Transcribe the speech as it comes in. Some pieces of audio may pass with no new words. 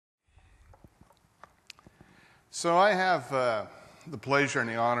So I have the pleasure and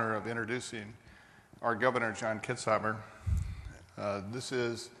the honor of introducing our Governor, John Kitzhaber. This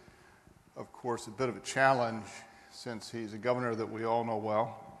is, of course, a bit of a challenge since he's a governor that we all know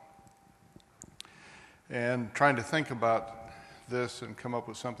well. And trying to think about this and come up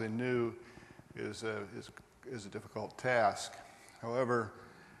with something new is a difficult task. However,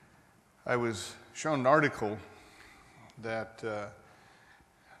 I was shown an article that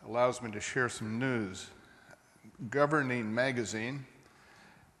allows me to share some news. Governing Magazine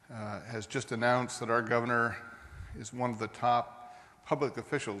has just announced that our governor is one of the top public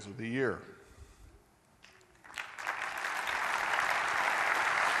officials of the year.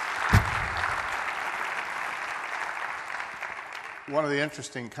 One of the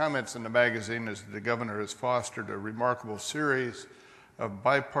interesting comments in the magazine is that the governor has fostered a remarkable series of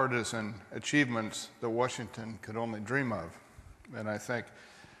bipartisan achievements that Washington could only dream of. And I think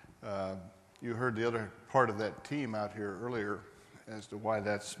you heard the other part of that team out here earlier as to why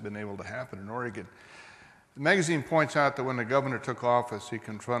that's been able to happen in Oregon. The magazine points out that when the governor took office, he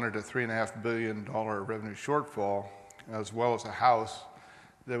confronted a $3.5 billion revenue shortfall, as well as a House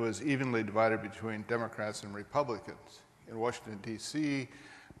that was evenly divided between Democrats and Republicans. In Washington, D.C.,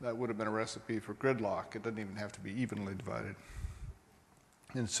 that would have been a recipe for gridlock. It doesn't even have to be evenly divided.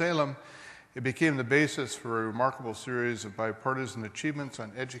 In Salem, it became the basis for a remarkable series of bipartisan achievements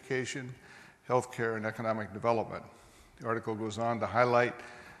on education, healthcare, and economic development. The article goes on to highlight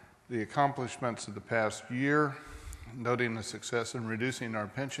the accomplishments of the past year, noting the success in reducing our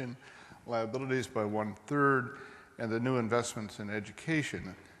pension liabilities by 1/3 and the new investments in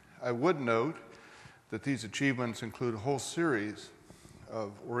education. I would note that these achievements include a whole series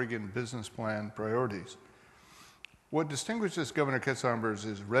of Oregon business plan priorities. What distinguishes Governor Kitzhaber is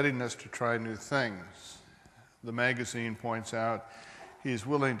his readiness to try new things. The magazine points out he's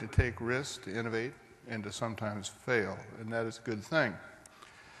willing to take risks, to innovate, and to sometimes fail, and that is a good thing.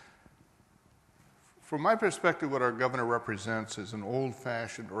 From my perspective, what our governor represents is an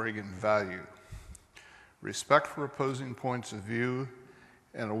old-fashioned Oregon value: respect for opposing points of view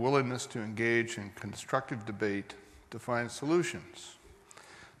and a willingness to engage in constructive debate to find solutions.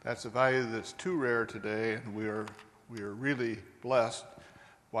 That's a value that's too rare today, and we are really blessed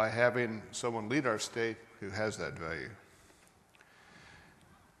by having someone lead our state who has that value.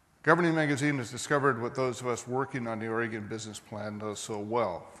 Governing Magazine has discovered what those of us working on the Oregon business plan know so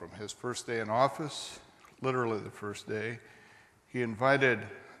well. From his first day in office, literally the first day, he invited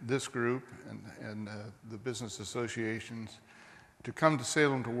this group and the business associations to come to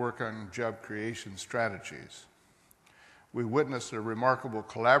Salem to work on job creation strategies. We witnessed a remarkable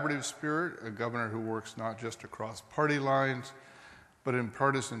collaborative spirit, a governor who works not just across party lines, but in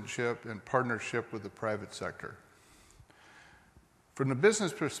partisanship and partnership with the private sector. From the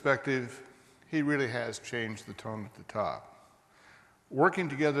business perspective, he really has changed the tone at the top. Working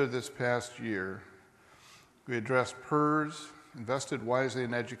together this past year, we addressed PERS, invested wisely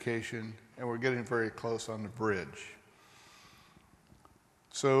in education, and we're getting very close on the bridge.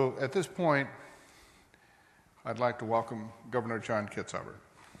 So at this point, I'd like to welcome Governor John Kitzhaber.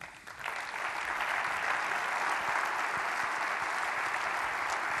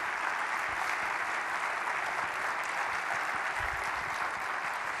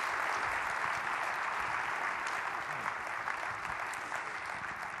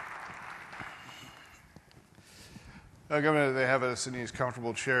 Governor, they have us in these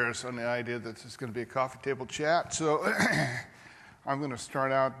comfortable chairs on the idea that this is going to be a coffee table chat. So I'm going to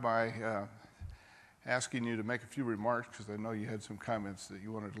start out by asking you to make a few remarks, because I know you had some comments that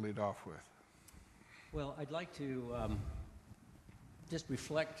you wanted to lead off with. Well, I'd like to just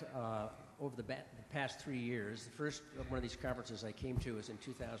reflect over the past 3 years. The first one of these conferences I came to was in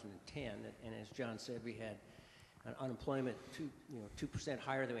 2010, and as John said, we had an unemployment 2%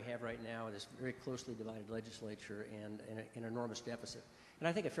 higher than we have right now, this very closely divided legislature, and an enormous deficit. And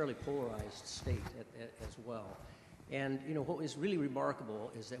I think a fairly polarized state as well. And what was really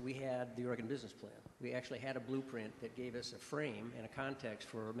remarkable is that we had the Oregon Business Plan. We actually had a blueprint that gave us a frame and a context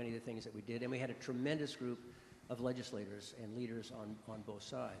for many of the things that we did, and we had a tremendous group of legislators and leaders on both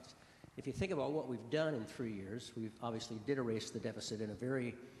sides. If you think about what we've done in 3 years, we've obviously did erase the deficit in a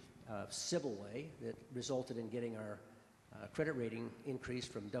very civil way that resulted in getting our credit rating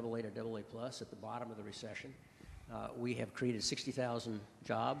increased from AA to AA+ at the bottom of the recession. We have created 60,000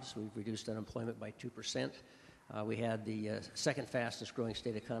 jobs. We've reduced unemployment by 2%. We had the second fastest growing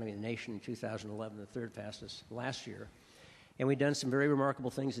state economy in the nation in 2011, the third fastest last year. And we've done some very remarkable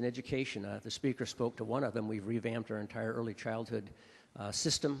things in education. The speaker spoke to one of them. We've revamped our entire early childhood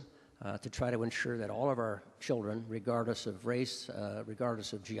system. to try to ensure that all of our children, regardless of race,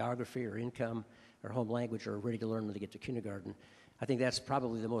 regardless of geography or income or home language, are ready to learn when they get to kindergarten. I think that's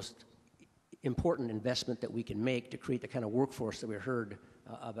probably the most important investment that we can make to create the kind of workforce that we heard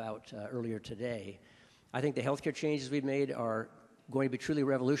about earlier today. I think the healthcare changes we've made are going to be truly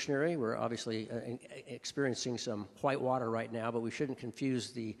revolutionary. We're obviously experiencing some whitewater right now, but we shouldn't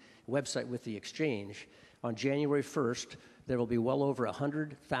confuse the website with the exchange. On January 1st, there will be well over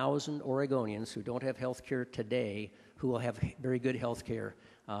 100,000 Oregonians who don't have health care today who will have very good health care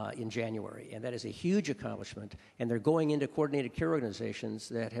in January. And that is a huge accomplishment. And they're going into coordinated care organizations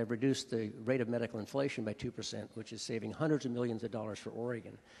that have reduced the rate of medical inflation by 2%, which is saving hundreds of millions of dollars for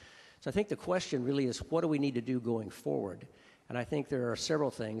Oregon. So I think the question really is, what do we need to do going forward? And I think there are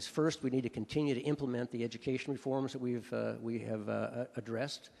several things. First, we need to continue to implement the education reforms that we have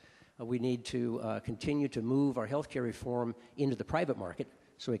addressed. We need to continue to move our healthcare reform into the private market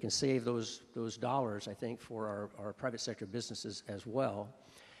so we can save those dollars, I think, for our private sector businesses as well.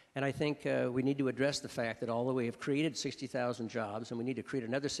 And I think we need to address the fact that although we have created 60,000 jobs and we need to create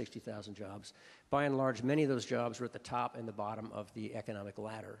another 60,000 jobs, by and large, many of those jobs are at the top and the bottom of the economic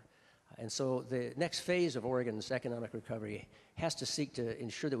ladder. And so the next phase of Oregon's economic recovery has to seek to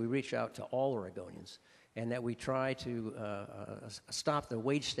ensure that we reach out to all Oregonians and that we try to stop the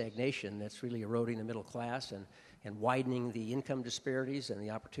wage stagnation that's really eroding the middle class and widening the income disparities and the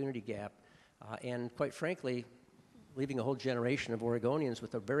opportunity gap, and quite frankly, leaving a whole generation of Oregonians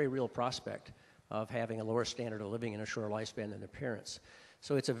with a very real prospect of having a lower standard of living and a shorter lifespan than their parents.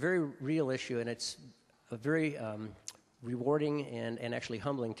 So it's a very real issue, and it's a very rewarding and actually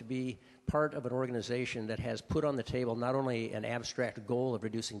humbling to be part of an organization that has put on the table not only an abstract goal of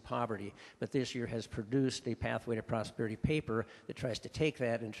reducing poverty, but this year has produced a Pathway to Prosperity paper that tries to take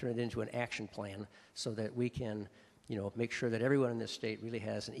that and turn it into an action plan so that we can, make sure that everyone in this state really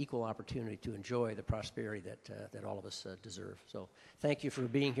has an equal opportunity to enjoy the prosperity that all of us deserve. So thank you for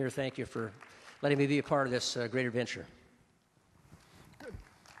being here. Thank you for letting me be a part of this great adventure.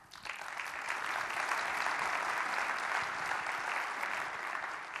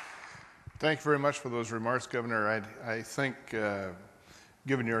 Thank you very much for those remarks, Governor. I think,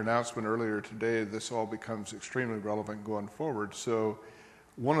 given your announcement earlier today, this all becomes extremely relevant going forward. So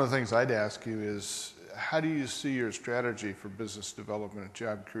one of the things I'd ask you is, how do you see your strategy for business development and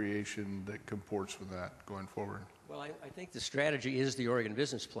job creation that comports with that going forward? Well, I think the strategy is the Oregon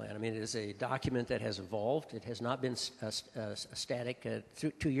Business Plan. I mean, it is a document that has evolved. It has not been static.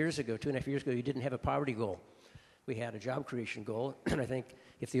 2 years ago, 2.5 years ago, you didn't have a poverty goal. We had a job creation goal, and I think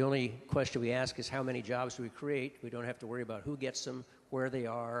if the only question we ask is how many jobs do we create, we don't have to worry about who gets them, where they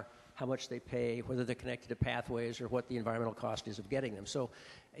are, how much they pay, whether they're connected to pathways, or what the environmental cost is of getting them. So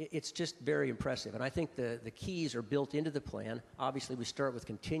it's just very impressive. And I think the keys are built into the plan. Obviously, we start with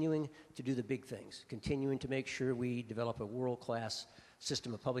continuing to do the big things, continuing to make sure we develop a world-class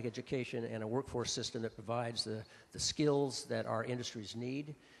system of public education and a workforce system that provides the skills that our industries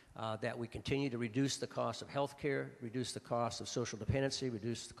need, that we continue to reduce the cost of health care, reduce the cost of social dependency,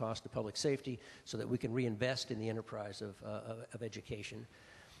 reduce the cost of public safety so that we can reinvest in the enterprise of education.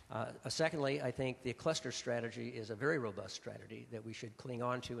 Secondly, I think the cluster strategy is a very robust strategy that we should cling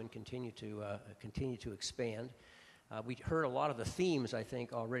on to and continue to expand. We heard a lot of the themes, I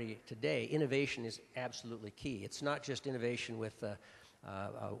think, already today. Innovation is absolutely key. It's not just innovation with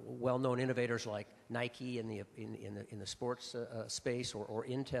well-known innovators like Nike in the sports space or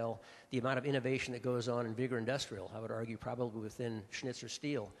Intel. The amount of innovation that goes on in Vigor Industrial, I would argue probably within Schnitzer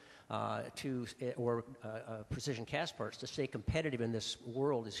Steel, or Precision Castparts, to stay competitive in this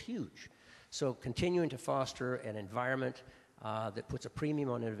world is huge. So continuing to foster an environment that puts a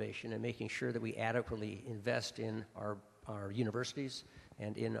premium on innovation and making sure that we adequately invest in our universities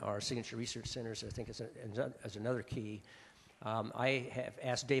and in our signature research centers, I think is another key. I have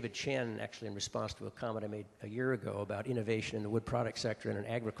asked David Chen, actually, in response to a comment I made a year ago about innovation in the wood product sector and in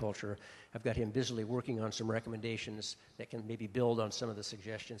agriculture. I've got him busily working on some recommendations that can maybe build on some of the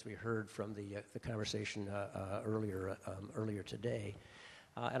suggestions we heard from the conversation earlier today.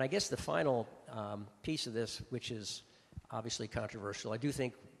 And I guess the final piece of this, which is obviously controversial, I do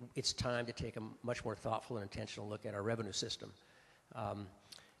think it's time to take a much more thoughtful and intentional look at our revenue system.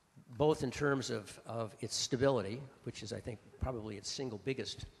 Both in terms of its stability, which is, I think, probably its single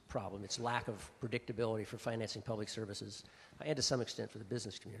biggest problem, its lack of predictability for financing public services, and to some extent for the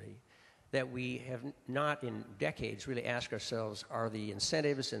business community, that we have not in decades really asked ourselves, are the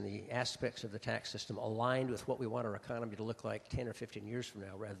incentives and the aspects of the tax system aligned with what we want our economy to look like 10 or 15 years from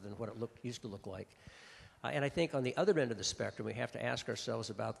now rather than what it used to look like? And I think on the other end of the spectrum, we have to ask ourselves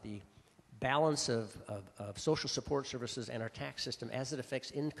about the balance of social support services and our tax system as it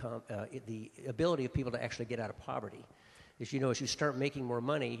affects income, the ability of people to actually get out of poverty. As you know, as you start making more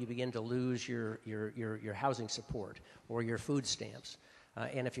money, you begin to lose your housing support or your food stamps.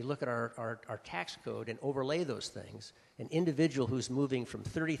 And if you look at our tax code and overlay those things, an individual who's moving from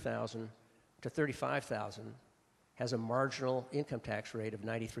 $30,000 to $35,000 has a marginal income tax rate of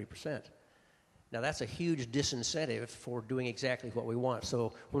 93%. Now, that's a huge disincentive for doing exactly what we want.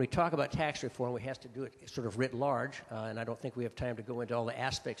 So when we talk about tax reform, we have to do it sort of writ large, and I don't think we have time to go into all the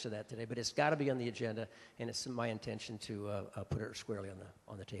aspects of that today, but it's got to be on the agenda, and it's my intention to put it squarely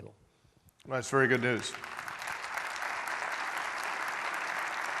on the table. Well, that's very good news.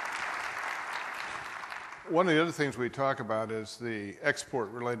 One of the other things we talk about is the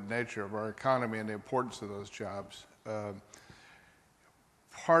export-related nature of our economy and the importance of those jobs.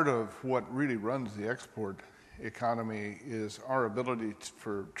 Part of what really runs the export economy is our ability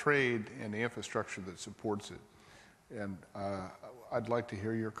for trade and the infrastructure that supports it. And I'd like to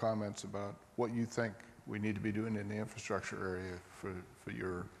hear your comments about what you think we need to be doing in the infrastructure area for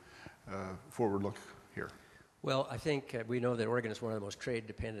your forward look here. Well, I think we know that Oregon is one of the most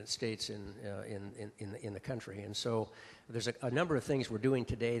trade-dependent states in the country, and so there's a number of things we're doing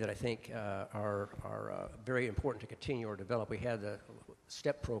today that I think are very important to continue or develop. We had the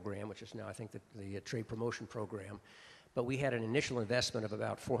STEP program, which is now, I think, the trade promotion program, but we had an initial investment of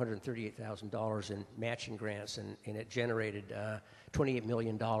about $438,000 in matching grants, and it generated $28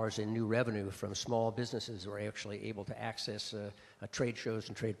 million in new revenue from small businesses who are actually able to access trade shows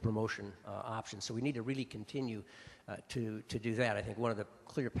and trade promotion options. So we need to really continue to do that. I think one of the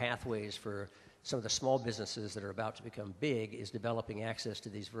clear pathways for some of the small businesses that are about to become big is developing access to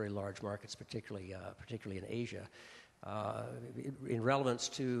these very large markets, particularly in Asia. In relevance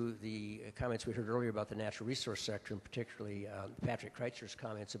to the comments we heard earlier about the natural resource sector, and particularly Patrick Kreitzer's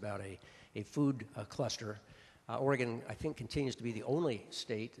comments about a food cluster, Oregon, I think, continues to be the only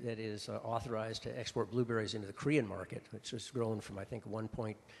state that is authorized to export blueberries into the Korean market, which has grown from, I think,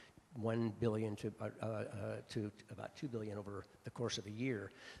 1.1 billion to about 2 billion over the course of a year.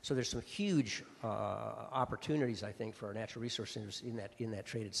 So there's some huge opportunities, I think, for our natural resource industry in that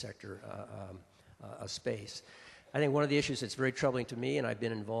traded sector space. I think one of the issues that's very troubling to me, and I've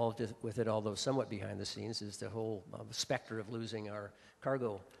been involved with it, although somewhat behind the scenes, is the whole specter of losing our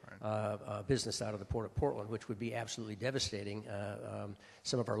cargo business out of the Port of Portland, which would be absolutely devastating.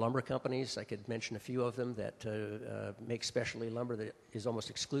 Some of our lumber companies, I could mention a few of them, that make specialty lumber that is almost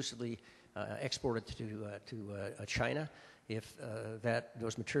exclusively exported to China. If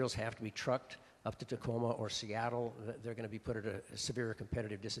those materials have to be trucked up to Tacoma or Seattle, they're going to be put at a severe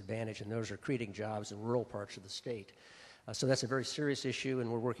competitive disadvantage, and those are creating jobs in rural parts of the state. So that's a very serious issue,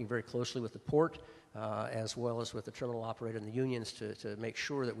 and we're working very closely with the port as well as with the terminal operator and the unions to make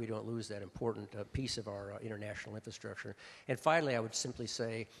sure that we don't lose that important piece of our international infrastructure. And finally, I would simply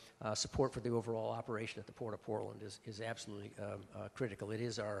say support for the overall operation at the Port of Portland is absolutely critical. It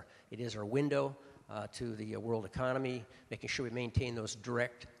is our window to the world economy. Making sure we maintain those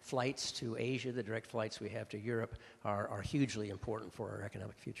direct flights to Asia, the direct flights we have to Europe, are hugely important for our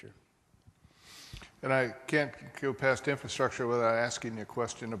economic future. And I can't go past infrastructure without asking you a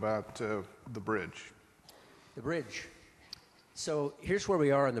question about the bridge. The bridge. So here's where we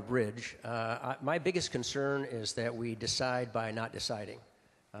are on the bridge. My biggest concern is that we decide by not deciding.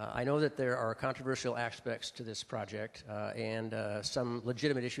 I know that there are controversial aspects to this project and some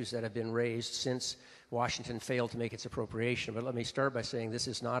legitimate issues that have been raised since Washington failed to make its appropriation. But let me start by saying this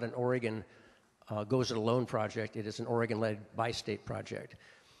is not an Oregon goes-it-alone project. It is an Oregon-led bi-state project.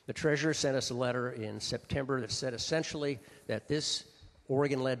 The Treasurer sent us a letter in September that said essentially that this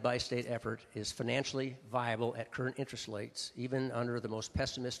Oregon-led bi-state effort is financially viable at current interest rates, even under the most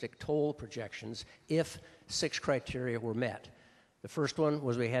pessimistic toll projections, if 6 criteria were met. The first one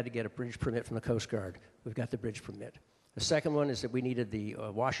was we had to get a bridge permit from the Coast Guard. We've got the bridge permit. The second one is that we needed the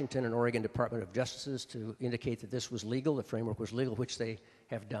Washington and Oregon Department of Justices to indicate that this was legal, the framework was legal, which they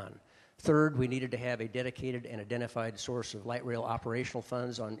have done. Third, we needed to have a dedicated and identified source of light rail operational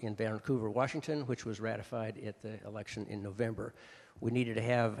funds in Vancouver, Washington, which was ratified at the election in November. We needed to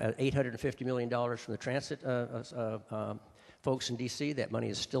have $850 million from the transit folks in D.C. That money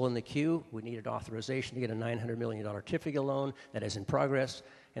is still in the queue. We needed authorization to get a $900 million TIFIA loan that is in progress.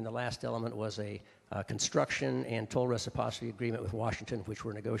 And the last element was a construction and toll reciprocity agreement with Washington, which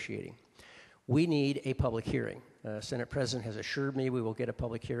we're negotiating. We need a public hearing. Senate President has assured me we will get a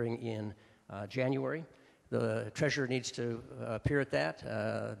public hearing in January. The Treasurer needs to appear at that.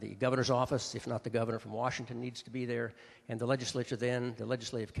 The Governor's office, if not the Governor from Washington, needs to be there. And the legislature then, the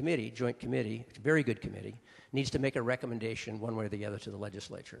Legislative Committee, Joint Committee, very good committee, needs to make a recommendation one way or the other to the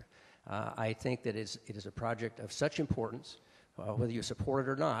legislature. I think that it is a project of such importance, whether you support it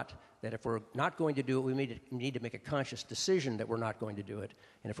or not, that if we're not going to do it, we need to make a conscious decision that we're not going to do it.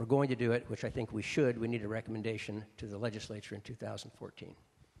 And if we're going to do it, which I think we should, we need a recommendation to the legislature in 2014.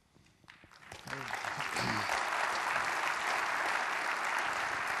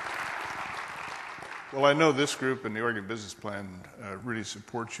 Well, I know this group and the Oregon Business Plan really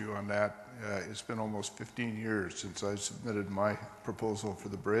supports you on that. It's been almost 15 years since I submitted my proposal for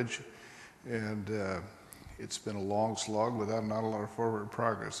the bridge, and it's been a long slog without not a lot of forward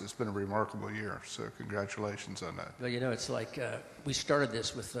progress. It's been a remarkable year, so congratulations on that. Well, you know, it's like we started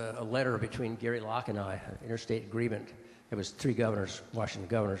this with a letter between Gary Locke and I, an interstate agreement. It was 3 governors, Washington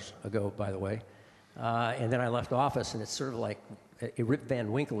governors ago, by the way. And then I left office, and it's sort of like a Rip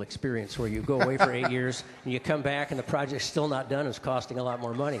Van Winkle experience where you go away for 8 years, and you come back, and the project's still not done. It's costing a lot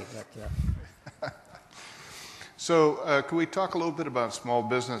more money. But, So can we talk a little bit about small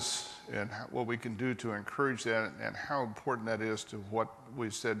business and what we can do to encourage that, and how important that is to what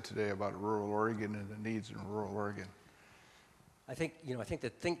we've said today about rural Oregon and the needs in rural Oregon? I think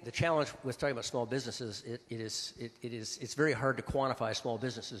the challenge with talking about small businesses, it's very hard to quantify small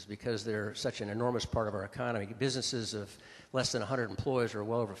businesses because they're such an enormous part of our economy. Businesses of less than 100 employees are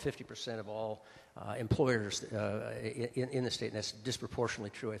well over 50% of all employers in the state, and that's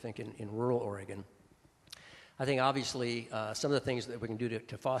disproportionately true, I think, in rural Oregon. I think obviously some of the things that we can do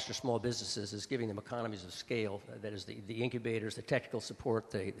to foster small businesses is giving them economies of scale. That is the incubators, the technical support,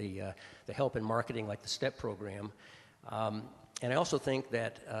 the help in marketing like the STEP program. And I also think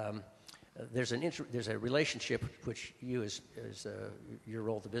that there's a relationship, which you as your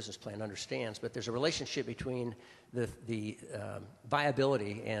role of the business plan understands, but there's a relationship between the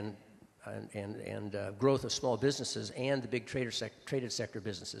viability and growth of small businesses and the big traded sector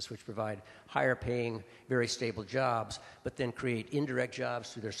businesses, which provide higher paying, very stable jobs, but then create indirect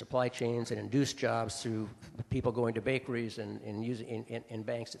jobs through their supply chains and induce jobs through people going to bakeries and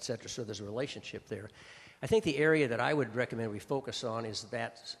banks, et cetera. So there's a relationship there. I think the area that I would recommend we focus on is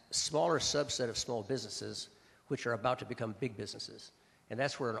that smaller subset of small businesses which are about to become big businesses. And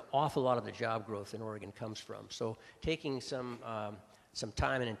that's where an awful lot of the job growth in Oregon comes from. So taking some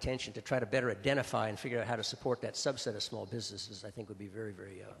time and intention to try to better identify and figure out how to support that subset of small businesses, I think would be very,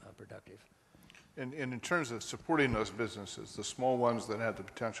 very productive. And in terms of supporting those businesses, the small ones that have the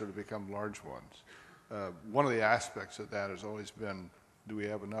potential to become large ones, one of the aspects of that has always been, do we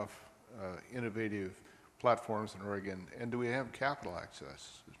have enough innovative platforms in Oregon, and do we have capital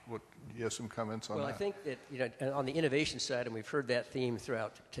access? You have some comments on that? Well, I think that on the innovation side, and we've heard that theme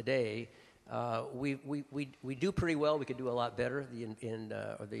throughout today, we do pretty well. We could do a lot better.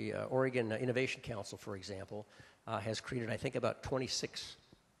 The Oregon Innovation Council, for example, has created, I think, about 26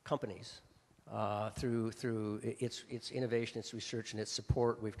 companies through its innovation, its research, and its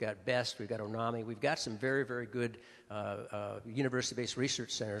support. We've got BEST, we've got ONAMI, we've got some very, very good university-based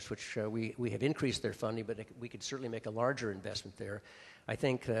research centers, which we have increased their funding, but we could certainly make a larger investment there. I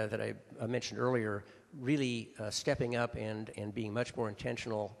think that I mentioned earlier, really stepping up and being much more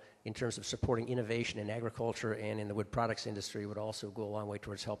intentional in terms of supporting innovation in agriculture and in the wood products industry would also go a long way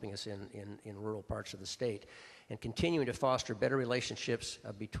towards helping us in rural parts of the state. And continuing to foster better relationships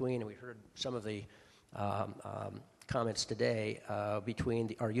between, and we heard some of the comments today,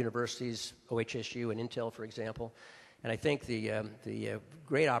 between our universities, OHSU and Intel, for example. And I think the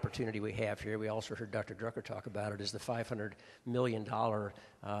great opportunity we have here, we also heard Dr. Drucker talk about it, is the $500 million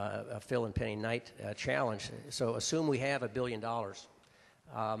Phil and Penny Knight challenge. So assume we have $1 billion.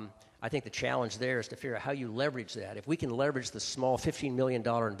 I think the challenge there is to figure out how you leverage that. If we can leverage the small $15 million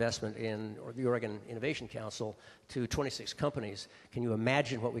investment in the Oregon Innovation Council to 26 companies, can you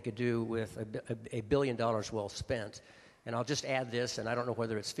imagine what we could do with $1 billion well spent? And I'll just add this, and I don't know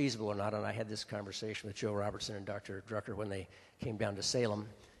whether it's feasible or not, and I had this conversation with Joe Robertson and Dr. Drucker when they came down to Salem,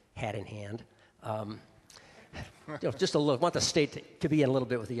 hat in hand. Just a look, want the state to be in a little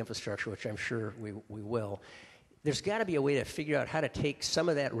bit with the infrastructure, which I'm sure we will. There's got to be a way to figure out how to take some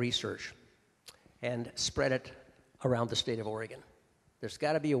of that research and spread it around the state of Oregon. There's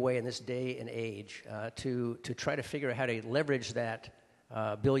got to be a way in this day and age to try to figure out how to leverage that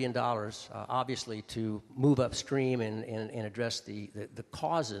 $1 billion, obviously, to move upstream and address the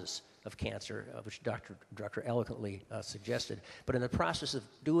causes of cancer, which Dr. Drucker eloquently suggested. But in the process of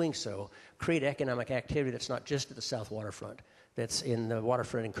doing so, create economic activity that's not just at the South Waterfront, that's in the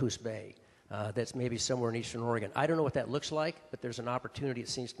waterfront in Coos Bay, that's maybe somewhere in eastern Oregon. I don't know what that looks like, but there's an opportunity, it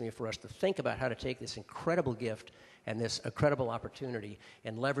seems to me, for us to think about how to take this incredible gift and this incredible opportunity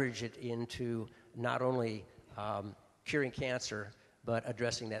and leverage it into not only curing cancer, but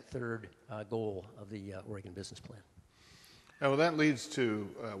addressing that third goal of the Oregon Business Plan. Now, that leads to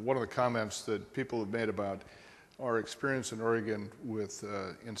one of the comments that people have made about our experience in Oregon with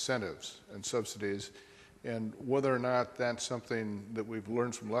incentives and subsidies, and whether or not that's something that we've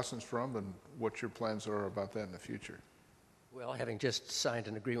learned some lessons from, and what your plans are about that in the future. Well, having just signed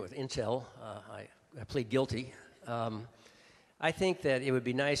an agreement with Intel, I plead guilty. I think that it would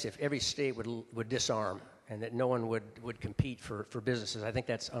be nice if every state would disarm and that no one would compete for businesses. I think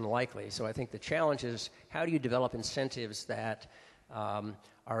that's unlikely. So I think the challenge is, how do you develop incentives that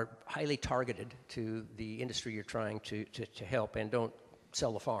are highly targeted to the industry you're trying to help, and don't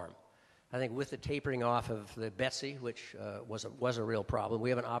sell the farm? I think with the tapering off of the Betsy, which was a real problem, we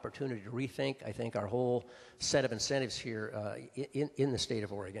have an opportunity to rethink, I think, our whole set of incentives here in the state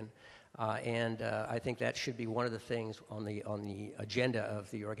of Oregon. And I think that should be one of the things on the agenda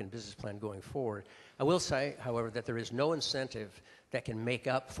of the Oregon Business Plan going forward. I will say, however, that there is no incentive that can make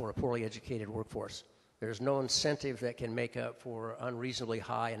up for a poorly educated workforce. There's no incentive that can make up for unreasonably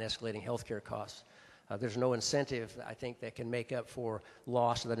high and escalating health care costs. There's no incentive, I think, that can make up for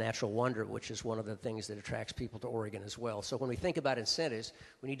loss of the natural wonder, which is one of the things that attracts people to Oregon as well. So when we think about incentives,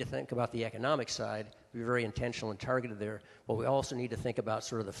 we need to think about the economic side, be very intentional and targeted there, but we also need to think about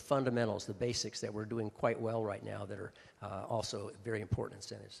sort of the fundamentals, the basics that we're doing quite well right now that are also very important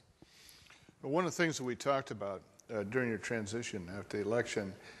incentives. Well, one of the things that we talked about during your transition after the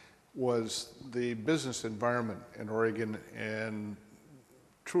election was the business environment in Oregon, and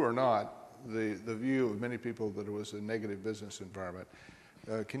true or not, the view of many people that it was a negative business environment.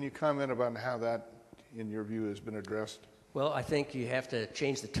 Can you comment about how that, in your view, has been addressed? Well, I think you have to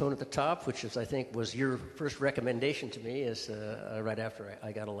change the tone at the top, which is, I think, was your first recommendation to me as right after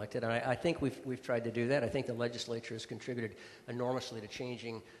I got elected. And I think we've tried to do that. I think the legislature has contributed enormously to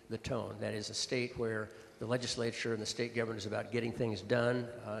changing the tone. That is a state where the legislature and the state government is about getting things done,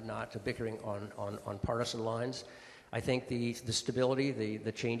 not bickering on partisan lines. I think the stability,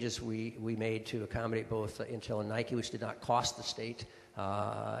 the changes we made to accommodate both Intel and Nike, which did not cost the state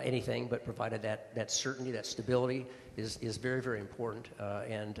anything, but provided that certainty, that stability, is very, very important.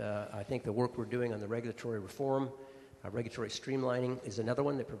 And I think the work we're doing on the regulatory reform, regulatory streamlining, is another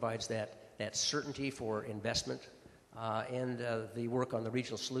one that provides that certainty for investment. And the work on the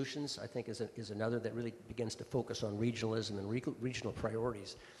regional solutions, I think, is another that really begins to focus on regionalism and regional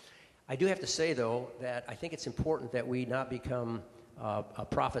priorities. I do have to say, though, that I think it's important that we not become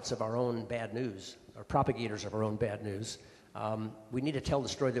prophets of our own bad news, or propagators of our own bad news. We need to tell the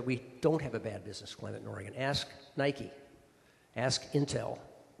story that we don't have a bad business climate in Oregon. Ask Nike, ask Intel,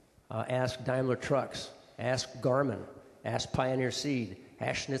 ask Daimler Trucks, ask Garmin, ask Pioneer Seed,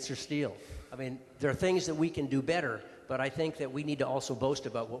 ask Schnitzer Steel. I mean, there are things that we can do better, but I think that we need to also boast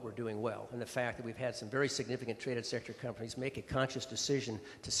about what we're doing well, and the fact that we've had some very significant traded sector companies make a conscious decision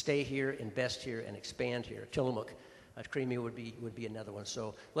to stay here, invest here, and expand here. Tillamook, Creamy would be another one.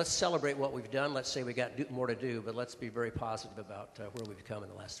 So let's celebrate what we've done. Let's say we got more to do, but let's be very positive about where we've come in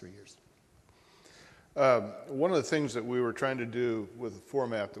the last 3 years. One of the things that we were trying to do with the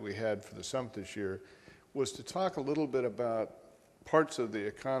format that we had for the summit this year was to talk a little bit about parts of the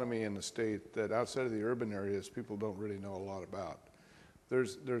economy in the state that outside of the urban areas people don't really know a lot about.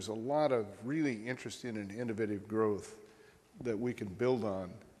 There's a lot of really interesting and innovative growth that we can build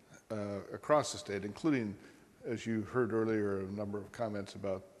on across the state, including, as you heard earlier, a number of comments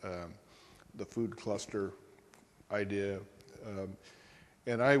about the food cluster idea.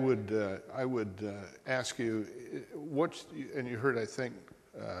 And I would ask you, and you heard, I think,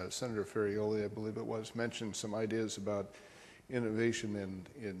 Senator Ferrioli, I believe it was, mention some ideas about innovation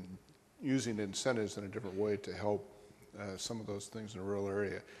in using incentives in a different way to help some of those things in a rural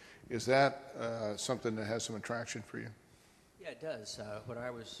area. Is that something that has some attraction for you? Yeah, it does. When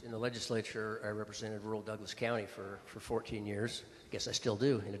I was in the legislature, I represented rural Douglas County for 14 years. I guess I still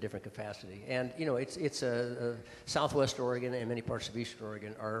do in a different capacity. And, you know, it's Southwest Oregon and many parts of Eastern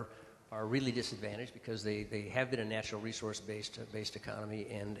Oregon are really disadvantaged because they have been a natural resource-based economy,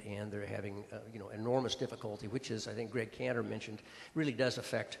 and they're having enormous difficulty, which is, I think Greg Cantor mentioned, really does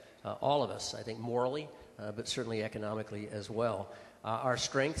affect all of us, I think morally, but certainly economically as well. Our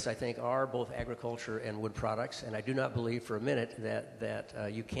strengths, I think, are both agriculture and wood products, and I do not believe for a minute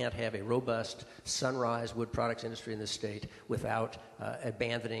that you can't have a robust sunrise wood products industry in this state without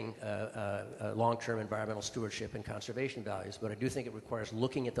abandoning long-term environmental stewardship and conservation values. But I do think it requires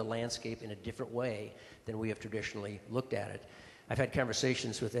looking at the landscape in a different way than we have traditionally looked at it. I've had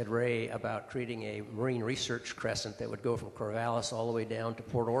conversations with Ed Ray about creating a marine research crescent that would go from Corvallis all the way down to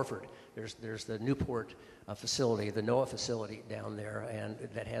Port Orford. There's the Newport facility, the NOAA facility down there, and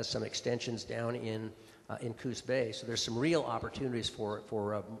that has some extensions down in Coos Bay. So there's some real opportunities for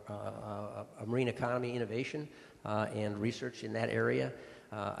a marine economy innovation and research in that area.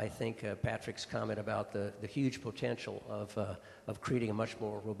 I think Patrick's comment about the huge potential of creating a much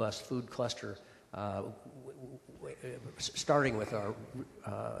more robust food cluster, starting with our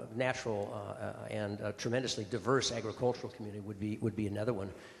natural and tremendously diverse agricultural community would be another one.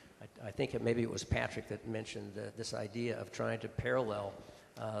 I think maybe it was Patrick that mentioned this idea of trying to parallel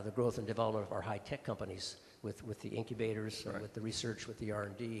the growth and development of our high-tech companies with the incubators, right. with the research, with the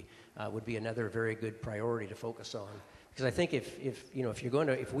R&D, would be another very good priority to focus on. Because I think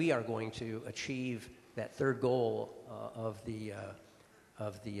if we are going to achieve that third goal of the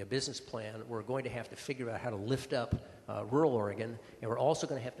business plan, we're going to have to figure out how to lift up rural Oregon, and we're also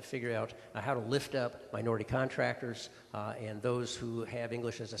going to have to figure out how to lift up minority contractors and those who have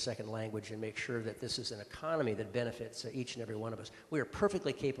English as a second language, and make sure that this is an economy that benefits each and every one of us. We are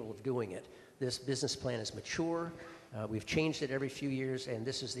perfectly capable of doing it. This business plan is mature. We've changed it every few years, and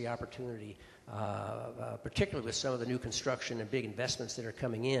this is the opportunity, particularly with some of the new construction and big investments that are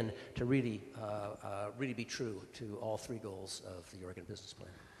coming in, to really be true to all three goals of the Oregon Business Plan.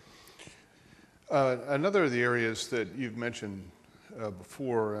 Another of the areas that you've mentioned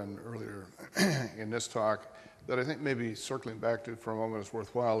before and earlier in this talk that I think maybe circling back to for a moment is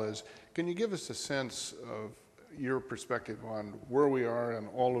worthwhile is, can you give us a sense of your perspective on where we are and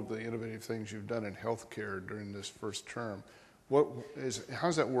all of the innovative things you've done in healthcare during this first term?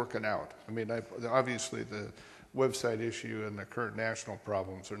 How's that working out? I mean, obviously the website issue and the current national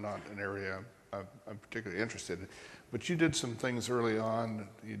problems are not an area I'm particularly interested in, but you did some things early on.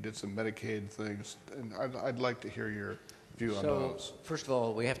 You did some Medicaid things, and I'd like to hear your view on those. First of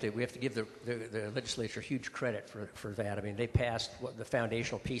all, we have to give the legislature huge credit for that. I mean, they passed the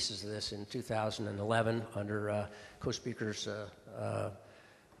foundational pieces of this in 2011 under co-speakers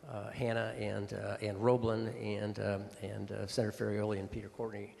Hanna and Roblin and Senator Ferrioli and Peter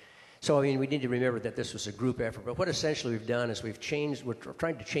Courtney. So, I mean, we need to remember that this was a group effort. But what essentially we've done is we're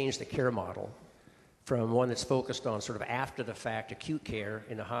trying to change the care model from one that's focused on sort of after-the-fact acute care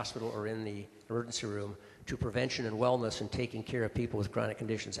in the hospital or in the emergency room to prevention and wellness and taking care of people with chronic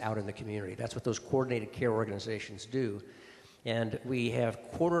conditions out in the community. That's what those coordinated care organizations do. And we have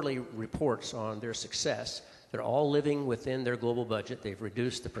quarterly reports on their success. They're all living within their global budget. They've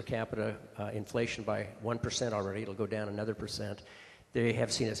reduced the per capita inflation by 1% already. It'll go down another percent. They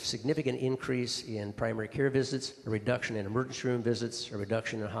have seen a significant increase in primary care visits, a reduction in emergency room visits, a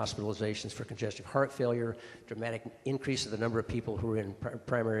reduction in hospitalizations for congestive heart failure, dramatic increase of the number of people who are in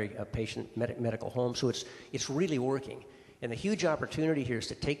primary patient medical homes. So it's really working. And the huge opportunity here is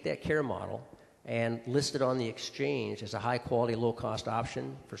to take that care model and list it on the exchange as a high-quality, low-cost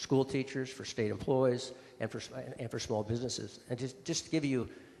option for school teachers, for state employees, and for small businesses. And just to give you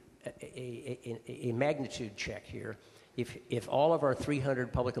a magnitude check here, if all of our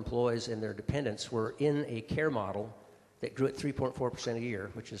 300 public employees and their dependents were in a care model that grew at 3.4% a year,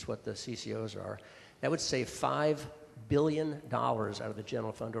 which is what the CCOs are, that would save $5 billion out of the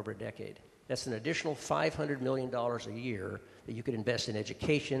general fund over a decade. That's an additional $500 million a year that you could invest in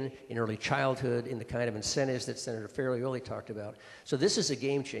education, in early childhood, in the kind of incentives that Senator Ferrioli talked about. So this is a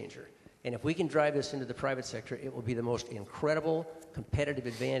game changer. And if we can drive this into the private sector, it will be the most incredible competitive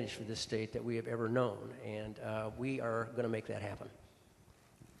advantage for this state that we have ever known. And we are going to make that happen.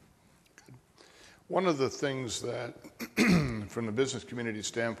 Good. One of the things that, from the business community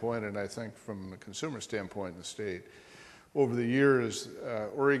standpoint, and I think from the consumer standpoint in the state, over the years,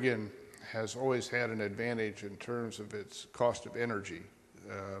 Oregon has always had an advantage in terms of its cost of energy,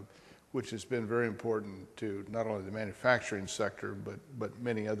 which has been very important to not only the manufacturing sector, but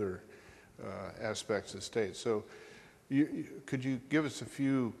many other aspects of the state. So could you give us a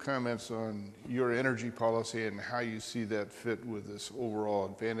few comments on your energy policy and how you see that fit with this overall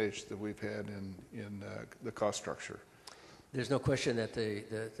advantage that we've had in the cost structure? There's no question that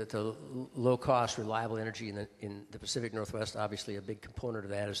the low-cost, reliable energy in the Pacific Northwest, obviously a big component of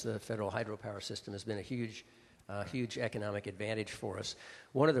that is the federal hydropower system, has been a huge economic advantage for us.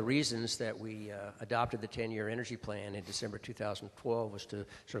 One of the reasons that we adopted the 10-year energy plan in December 2012 was to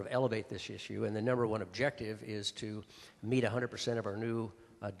sort of elevate this issue, and the number one objective is to meet 100% of our new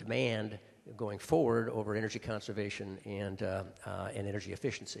demand going forward over energy conservation and energy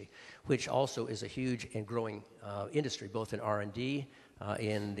efficiency, which also is a huge and growing industry, both in R&D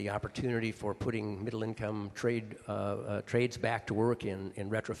in the opportunity for putting middle-income trades back to work in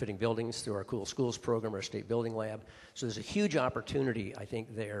retrofitting buildings through our Cool Schools program, our state building lab. So there's a huge opportunity, I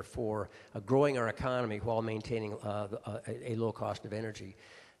think, there for growing our economy while maintaining a low cost of energy.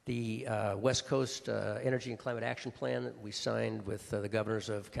 The West Coast Energy and Climate Action Plan that we signed with the governors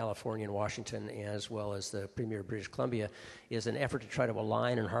of California and Washington, as well as the Premier of British Columbia, is an effort to try to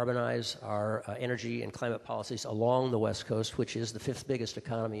align and harmonize our energy and climate policies along the West Coast, which is the 5th biggest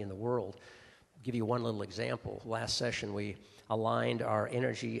economy in the world. I'll give you one little example. Last session, we aligned our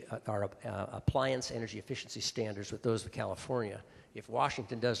appliance energy efficiency standards with those of California. If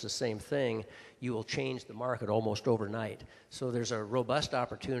Washington does the same thing, you will change the market almost overnight. So there's a robust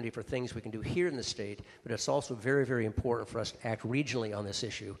opportunity for things we can do here in the state, but it's also very, very important for us to act regionally on this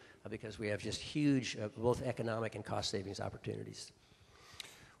issue because we have just huge both economic and cost savings opportunities.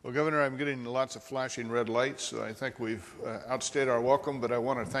 Well, Governor, I'm getting lots of flashing red lights, so I think we've outstayed our welcome, but I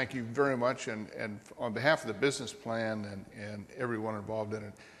want to thank you very much, and on behalf of the business plan and everyone involved in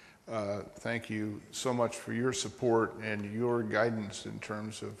it, thank you so much for your support and your guidance in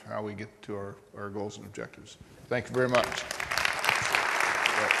terms of how we get to our goals and objectives. Thank you very much.